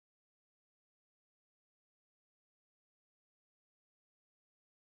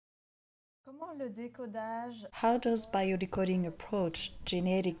How does biodecoding approach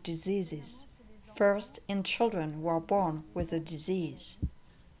genetic diseases? First, in children who are born with a disease.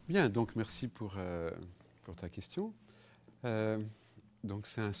 Bien, donc merci pour ta question. Donc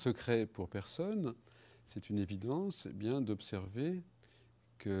c'est un secret pour personne, c'est une évidence bien d'observer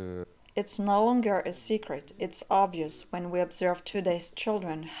que It's no longer a secret, it's obvious when we observe today's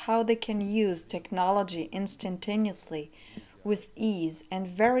children how they can use technology instantaneously, with ease and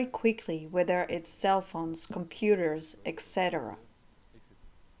very quickly, whether it's cell phones, computers, etc.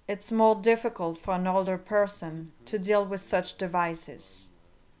 It's more difficult for an older person to deal with such devices.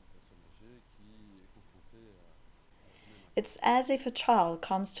 It's as if a child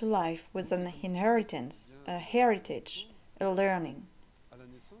comes to life with an inheritance, a heritage, a learning.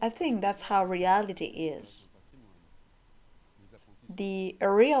 I think that's how reality is. The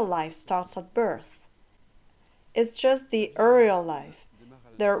real life starts at birth. It's just the aerial life,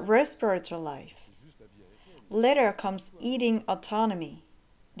 the respiratory life. Later comes eating autonomy.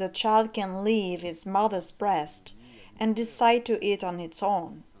 The child can leave its mother's breast and decide to eat on its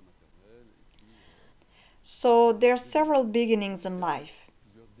own. So there are several beginnings in life.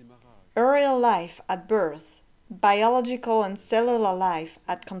 Aerial life at birth, biological and cellular life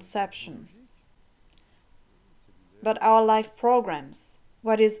at conception. But our life programs,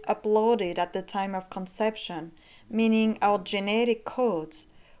 what is uploaded at the time of conception, meaning our genetic codes,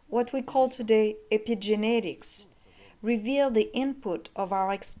 what we call today epigenetics, reveal the input of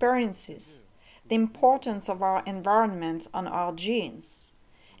our experiences, the importance of our environment on our genes,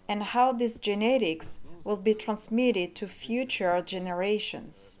 and how this genetics will be transmitted to future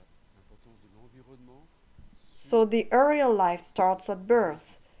generations. So the aerial life starts at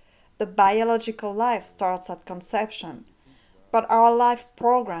birth, the biological life starts at conception, but our life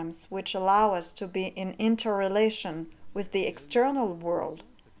programs which allow us to be in interrelation with the external world,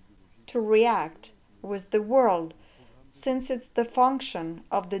 to react with the world, since it's the function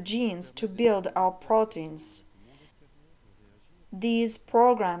of the genes to build our proteins. These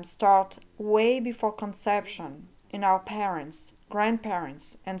programs start way before conception, in our parents,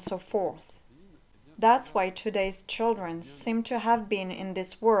 grandparents, and so forth. That's why today's children seem to have been in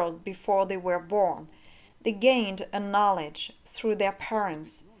this world before they were born. They gained a knowledge through their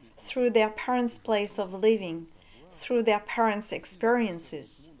parents' place of living, through their parents'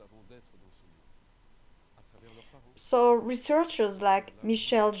 experiences. So researchers like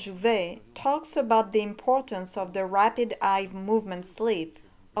Michel Jouvet talks about the importance of the rapid eye movement sleep,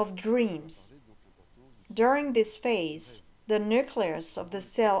 of dreams. During this phase, the nucleus of the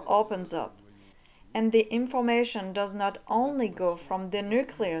cell opens up, and the information does not only go from the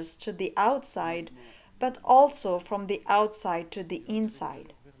nucleus to the outside, but also from the outside to the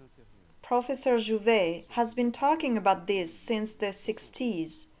inside. Professor Jouvet has been talking about this since the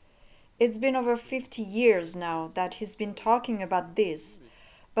 60s. It's been over 50 years now that he's been talking about this,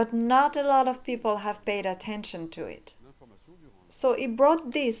 but not a lot of people have paid attention to it. So he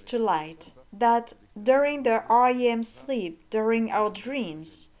brought this to light, that during the REM sleep, during our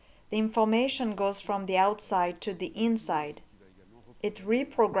dreams, the information goes from the outside to the inside. It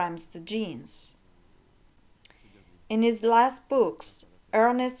reprograms the genes. In his last books,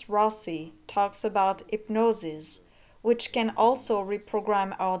 Ernest Rossi talks about hypnosis, which can also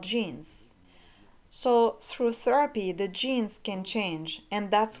reprogram our genes. So through therapy, the genes can change,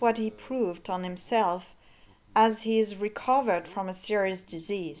 and that's what he proved on himself as he is recovered from a serious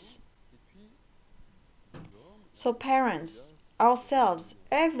disease. So parents, ourselves,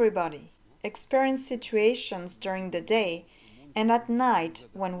 everybody, experience situations during the day, and at night,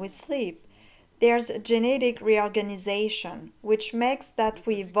 when we sleep, there's a genetic reorganization which makes that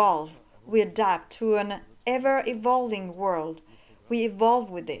we evolve, we adapt to an ever-evolving world, we evolve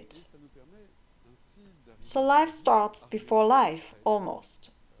with it. So life starts before life,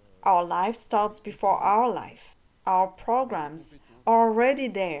 almost. Our life starts before our life. Our programs are already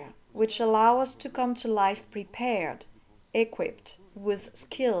there, which allow us to come to life prepared, equipped with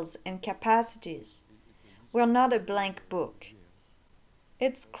skills and capacities. We're not a blank book.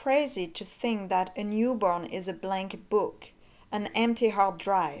 It's crazy to think that a newborn is a blank book, an empty hard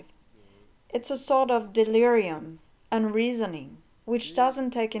drive. It's a sort of delirium, unreasoning, which doesn't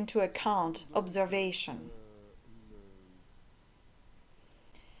take into account observation.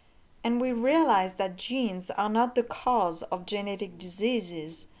 And we realize that genes are not the cause of genetic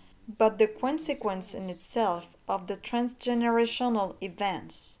diseases, but the consequence in itself of the transgenerational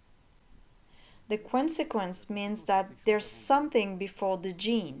events. The consequence means that there's something before the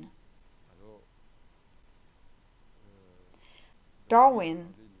gene.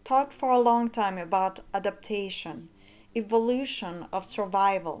 Darwin talked for a long time about adaptation, evolution of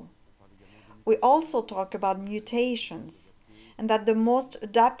survival. we also talk about mutations and that the most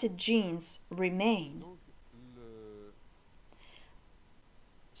adapted genes remain.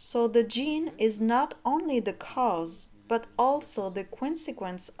 So the gene is not only the cause, but also the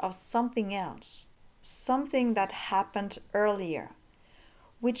consequence of something else, something that happened earlier,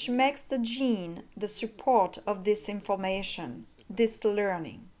 which makes the gene the support of this information, this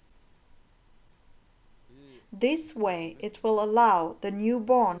learning. This way, it will allow the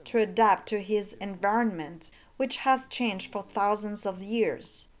newborn to adapt to his environment, which has changed for thousands of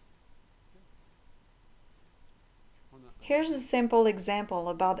years. Here's a simple example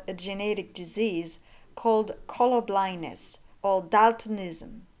about a genetic disease called color blindness or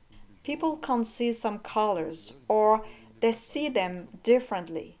daltonism. People can't see some colors or they see them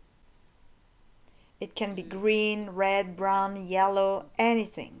differently. It can be green, red, brown, yellow,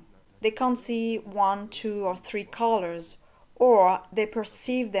 anything. They can't see 1, 2, or 3 colors, or they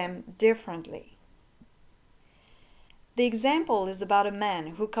perceive them differently. The example is about a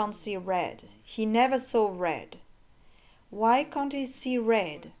man who can't see red. He never saw red. Why can't he see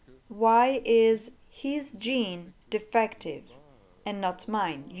red? Why is his gene defective and not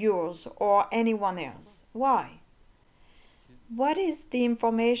mine, yours, or anyone else? Why? What is the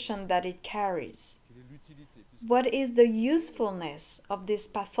information that it carries? What is the usefulness of this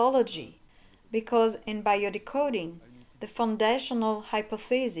pathology? Because in biodecoding, the foundational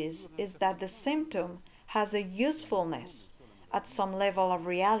hypothesis is that the symptom has a usefulness at some level of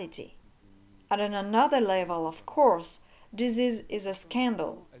reality. At another level, of course, disease is a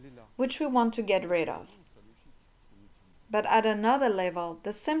scandal, which we want to get rid of. But at another level,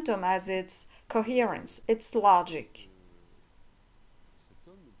 the symptom has its coherence, its logic.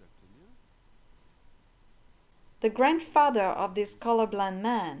 The grandfather of this colorblind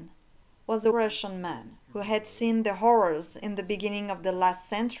man was a Russian man who had seen the horrors in the beginning of the last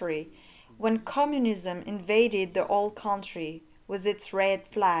century when communism invaded the whole country with its red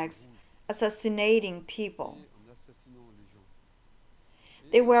flags, assassinating people.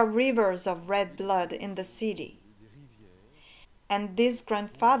 There were rivers of red blood in the city. And this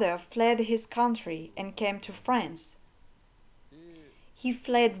grandfather fled his country and came to France. He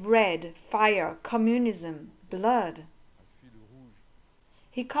fled red, fire, communism, blood.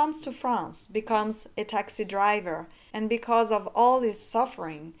 He comes to France, becomes a taxi driver, and because of all his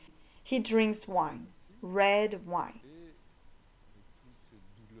suffering, he drinks wine, red wine.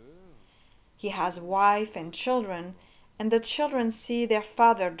 He has a wife and children, and the children see their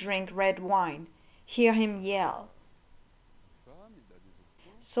father drink red wine, hear him yell.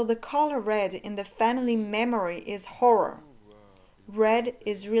 So the color red in the family memory is horror. Red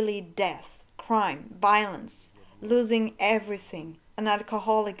is really death, crime, violence, losing everything, an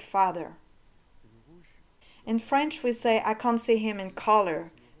alcoholic father. In French we say I can't see him in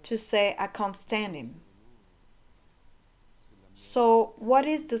color, to say I can't stand him. So what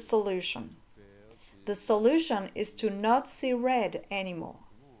is the solution? The solution is to not see red anymore.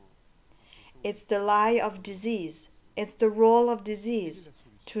 It's the lie of disease. It's the role of disease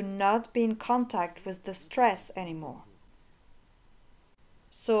to not be in contact with the stress anymore.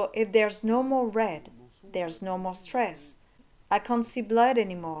 So if there's no more red, there's no more stress. I can't see blood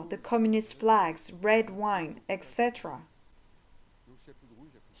anymore, the communist flags, red wine, etc.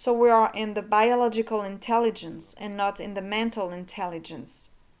 So we are in the biological intelligence and not in the mental intelligence.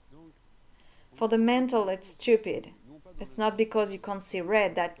 For the mental, it's stupid. It's not because you can't see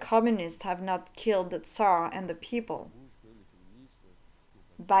red that communists have not killed the Tsar and the people.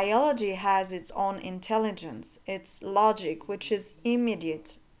 Biology has its own intelligence, its logic, which is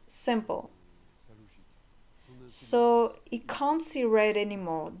immediate, simple. So it can't see red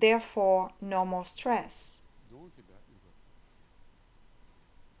anymore, therefore no more stress.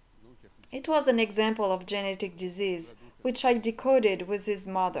 It was an example of genetic disease, which I decoded with his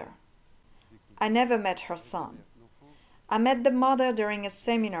mother. I never met her son. I met the mother during a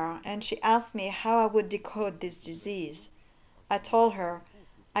seminar and she asked me how I would decode this disease. I told her,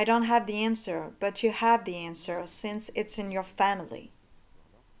 I don't have the answer, but you have the answer since it's in your family.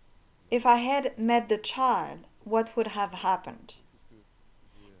 If I had met the child, what would have happened?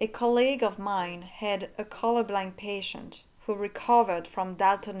 A colleague of mine had a colorblind patient who recovered from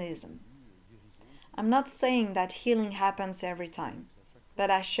daltonism. I'm not saying that healing happens every time, but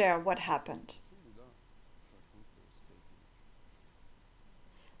I share what happened.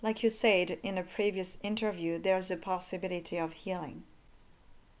 Like you said in a previous interview, there's a possibility of healing.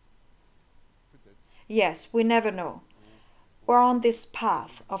 Yes, we never know. We're on this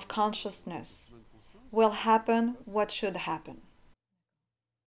path of consciousness. Will happen what should happen.